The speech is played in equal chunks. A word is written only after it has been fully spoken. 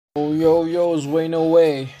Oh, yo, yo's way no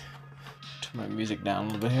way. Turn my music down a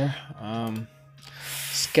little bit here.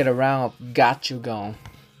 Let's get a round of gotcha going.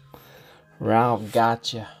 Round of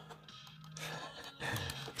gotcha.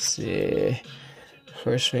 Let's see.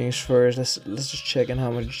 First things first. Let's just check in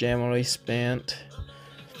how much jam I already spent.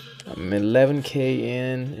 I'm 11k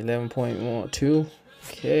in, 11.12.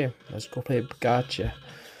 Okay, let's go play gotcha.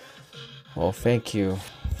 Well, thank you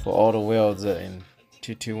for all the whales in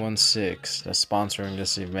 2216 that's sponsoring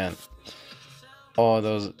this event. All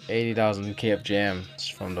those 80,000 KF jams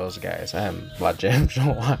from those guys. I haven't bought jams in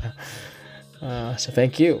a while. So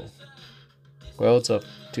thank you, Worlds of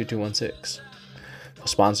 2216, for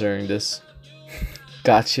sponsoring this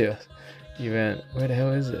gotcha event. Where the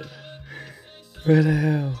hell is it? Where the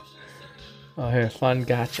hell? Oh, here, fun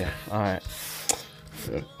gotcha. Alright.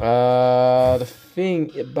 The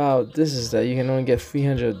thing about this is that you can only get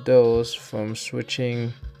 300 of those from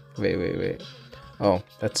switching. Wait. Oh,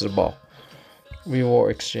 that's the ball.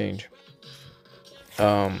 Reward exchange.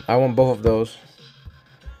 I want both of those.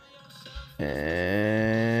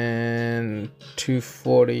 And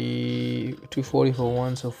 240 for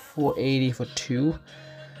one, so 480 for two.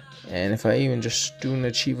 And if I even just do in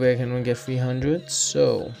the cheap way, I can only get 300.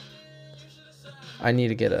 So I need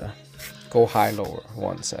to get a go high lower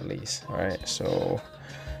once at least. Alright, so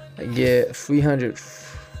I get 300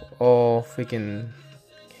 all freaking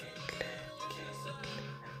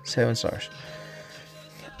 7 stars.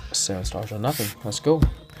 7 stars or nothing. Let's go.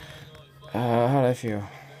 How do I feel?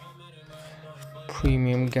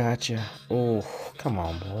 Premium gotcha. Oh, come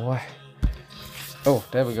on, boy. Oh,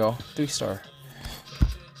 there we go. 3 star.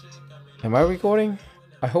 Am I recording?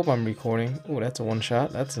 I hope I'm recording. Oh, that's a one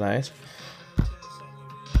shot. That's nice.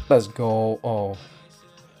 Let's go. Oh,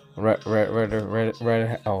 red have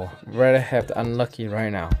the unlucky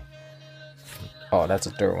right now. Oh, that's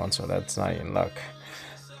a third one, so that's not even luck.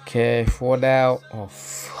 Okay, 4 down. Oh,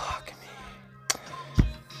 fuck me.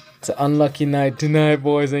 It's an unlucky night tonight,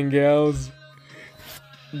 boys and girls.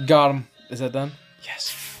 Got him. Is that done?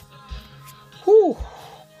 Yes. Whew.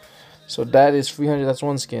 So that is 300. That's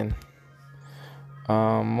one skin.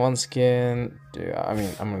 One skin. Dude, I mean,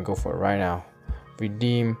 I'm gonna go for it right now.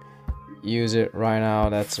 Redeem. Use it right now.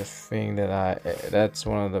 That's a thing that that's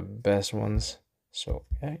one of the best ones. So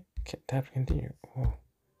yeah, tap to continue. Oh,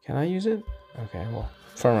 can I use it? Okay, well,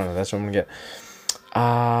 front runner. That's what I'm gonna get.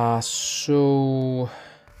 So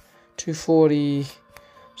 240. So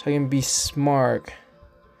I can be smart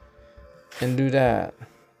and do that.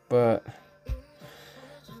 But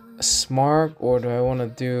smart, or do I want to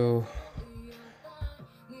do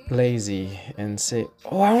lazy and say,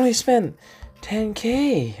 oh, I only spent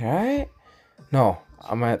 10k, right? No,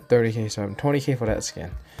 I'm at 30k, so I'm 20k for that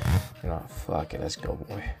skin. You know, fuck it, let's go,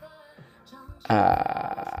 boy.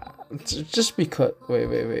 Just because.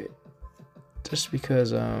 Wait. Just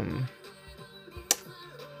because.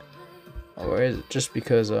 Where is it? Just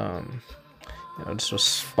because. This was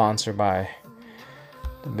sponsored by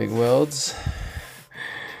the Big Welds.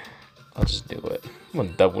 I'll just do it. I'm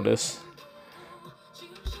gonna double this.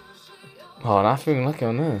 Oh, not feeling lucky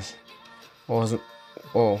on this. What was it?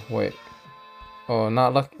 Oh, wait. Oh,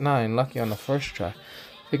 not lucky. Not even lucky on the first try.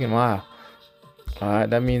 Freaking wow. Alright,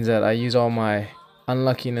 that means that I use all my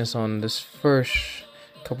unluckiness on this first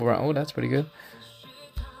couple rounds. Oh, that's pretty good.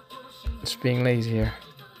 Just being lazy here.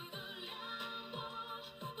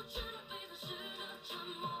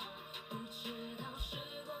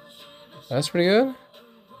 That's pretty good.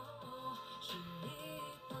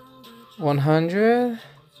 100.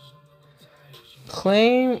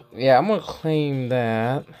 Claim. Yeah, I'm gonna claim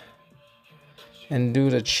that and do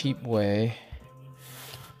the cheap way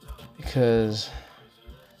because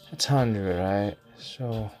it's 100, right?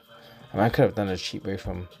 So I could have done the cheap way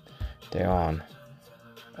from day on.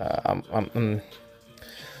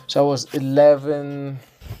 So I was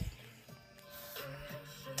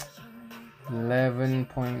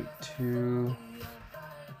 11.2.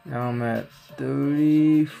 Now I'm at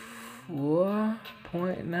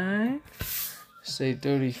 34.9. Say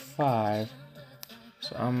 35.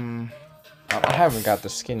 So I haven't got the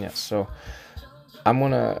skin yet, so I'm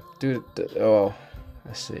gonna do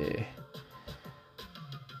let's see.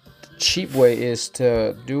 The cheap way is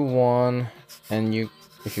to do one, and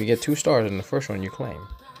if you get 2 stars in the first one, you claim.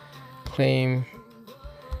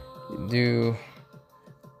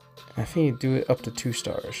 I think you do it up to 2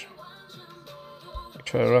 stars.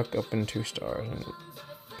 Try to luck up in 2 stars,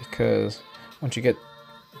 because once you get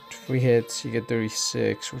 3 hits, you get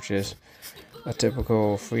 36, which is a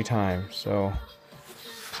typical 3 times. So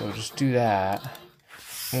just do that.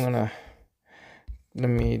 Let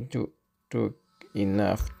me do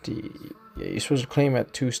enough to, yeah, you're supposed to claim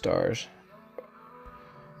at 2 stars.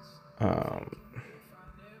 I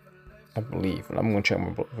believe. I'm gonna check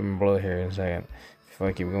my blood here in a second if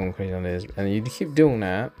I keep going crazy on this. And you keep doing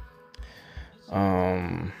that.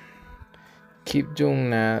 Keep doing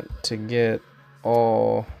that to get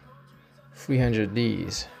all 300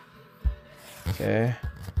 Ds. Okay,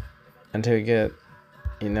 until you get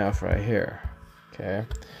enough right here. Okay,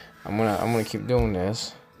 I'm gonna keep doing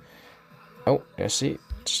this. Oh, yeah, see,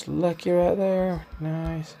 just lucky right there.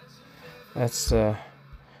 Nice. That's the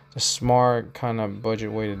smart kind of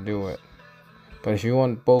budget way to do it. But if you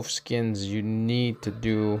want both skins, you need to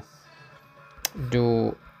do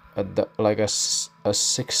like a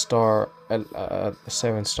 6-star, a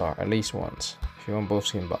 7-star at least once. If you want both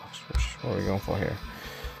skin box, which is what we're going for here.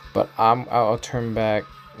 But I'll turn back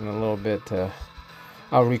in a little bit to.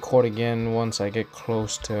 I'll record again once I get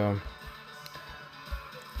close to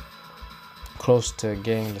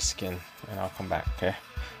getting the skin, and I'll come back. Okay,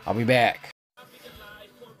 I'll be back.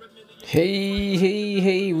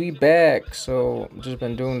 Hey, we back. So just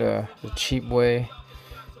been doing the cheap way,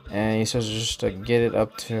 and you're supposed to just get it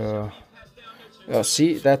up to.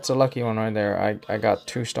 See, that's a lucky one right there. I got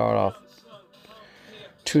 2-star off.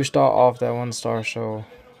 2-star off that 1-star, so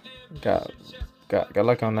got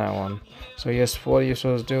luck on that one. So yes, what you're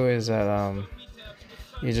supposed to do is that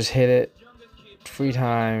you just hit it 3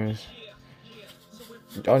 times.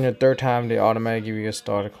 On your 3rd time, they automatically give you a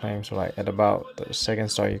star to claim. So like at about the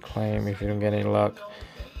 2nd star you claim if you don't get any luck.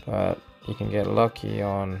 But you can get lucky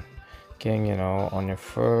on getting, you know, on your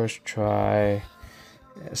 1st try,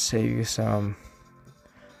 save you some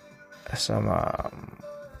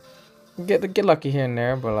get lucky here and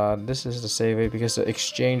there. But this is the save rate because the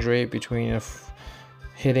exchange rate between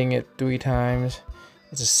hitting it 3 times,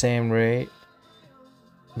 it's the same rate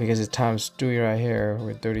because it's times 3 right here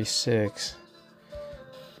with 36.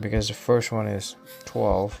 Because the first one is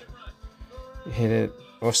 12. You hit it.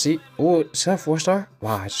 Oh, see? Oh, is that 4-star?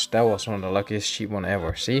 Wow, that was one of the luckiest cheap one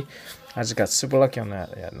ever. See? I just got super lucky on that.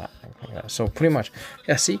 Yeah, so pretty much.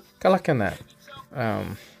 Yeah, see? Got lucky on that.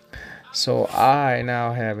 So I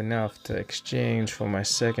now have enough to exchange for my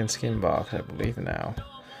 2nd skin box, I believe now.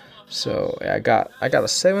 So yeah, I got a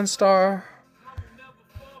 7-star.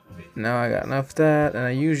 Now I got enough of that, and I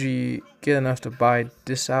usually get enough to buy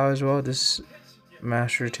this out as well. This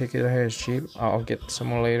master ticket right here is cheap. I'll get some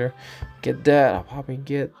more later. Get that. I'll probably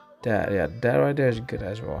get that. Yeah, that right there is good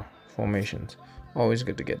as well. Formations, always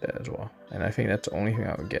good to get that as well. And I think that's the only thing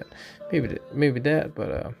I would get. Maybe that,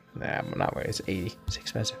 but nah, not really. It's 80. It's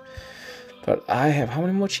expensive. But I have how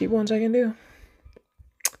many more cheap ones I can do?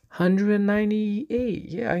 198.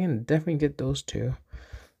 Yeah, I can definitely get those 2.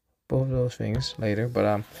 Both of those things later.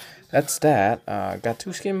 But that's that. Got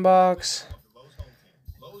 2 skin box.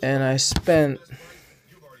 And I spent.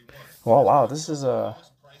 Oh wow, this was a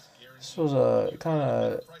kind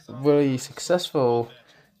of really successful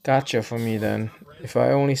gacha for me then. If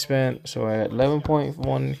I only spent, so I had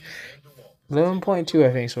 11.1, 11.2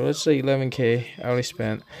 I think. So let's say 11K. I only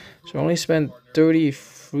spent. So I only spent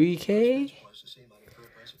 33K.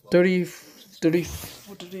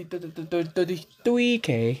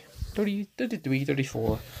 33K.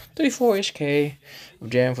 34-ish K of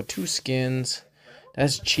jam for 2 skins.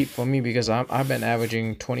 That's cheap for me because I've been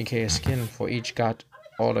averaging 20K a skin for each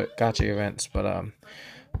all the gacha events. But I'm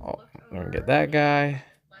gonna get that guy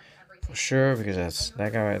for sure because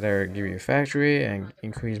that guy right there give you factory and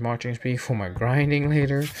increase marching speed for my grinding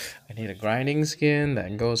later. I need a grinding skin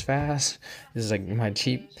that goes fast. This is like my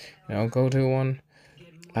cheap, go-to one.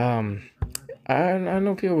 I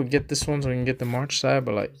know people would get this one so I can get the March side,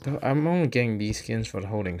 but like I'm only getting these skins for the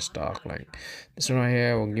holding stock. Like this one right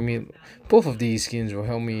here will give me, both of these skins will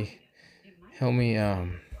help me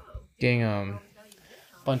getting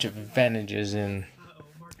bunch of advantages in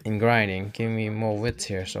grinding, give me more wits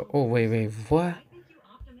here. So wait, what?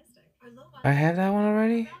 I have that one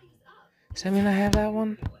already? Does that mean I have that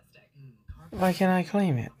one? Why can't I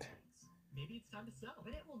claim it?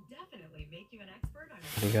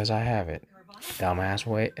 Because I have it. Dumbass,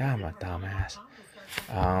 wait, I'm a dumbass.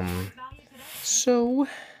 So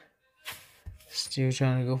still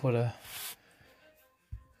trying to go for the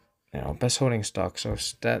best holding stock. So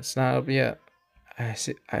that's not up yet. I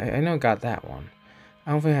know I got that one.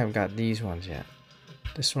 I don't think I've got these ones yet.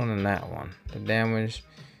 This one and that one. The damage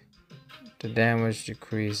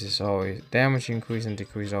decrease is always, damage increase and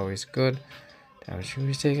decrease always good. Damage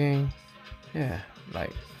increase taking, yeah,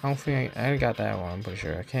 like I don't think I got that one. I'm pretty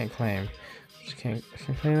sure I can't claim. I can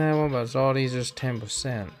claim that one, but it's all these just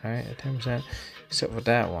 10%, right? 10%, except for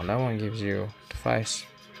that one. That one gives you 5+.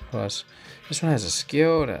 This one has a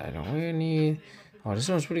skill that I don't really need. Oh, this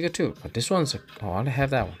one's pretty good too. But this one's oh, I have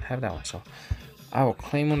that one. Have that one. So I will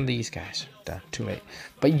claim one of these guys. Done. Too late.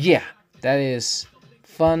 But yeah, that is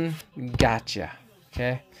fun gacha.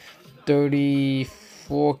 Okay,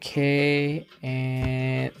 34K,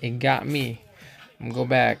 and it got me. I'm gonna go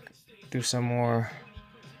back, do some more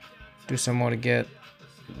to get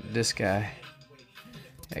this guy.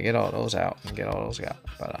 Yeah, get all those out. Get all those out.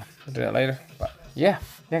 But I'll do that later. But yeah,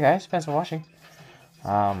 guys, thanks for watching.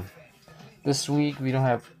 This week we don't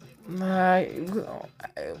have. I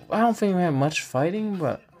don't think we have much fighting,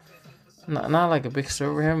 but not like a big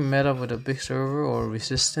server. We haven't met up with a big server or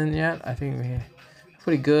resistant yet. I think we're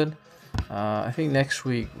pretty good. I think next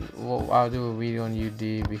week I'll do a video on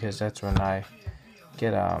UD because that's when I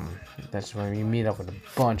get that's when we meet up with a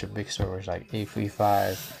bunch of big servers like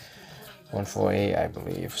 835, 148, I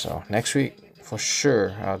believe. So next week for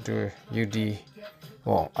sure I'll do a UD.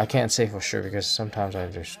 Well, I can't say for sure because sometimes I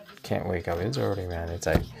just can't wake up. It's early, man. It's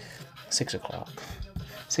like 6 o'clock,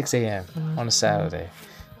 6 a.m. on a Saturday.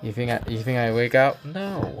 You think I wake up?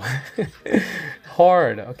 No.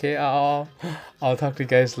 Hard. Okay. I'll talk to you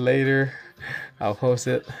guys later. I'll post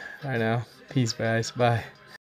it right now. Peace, guys. Bye.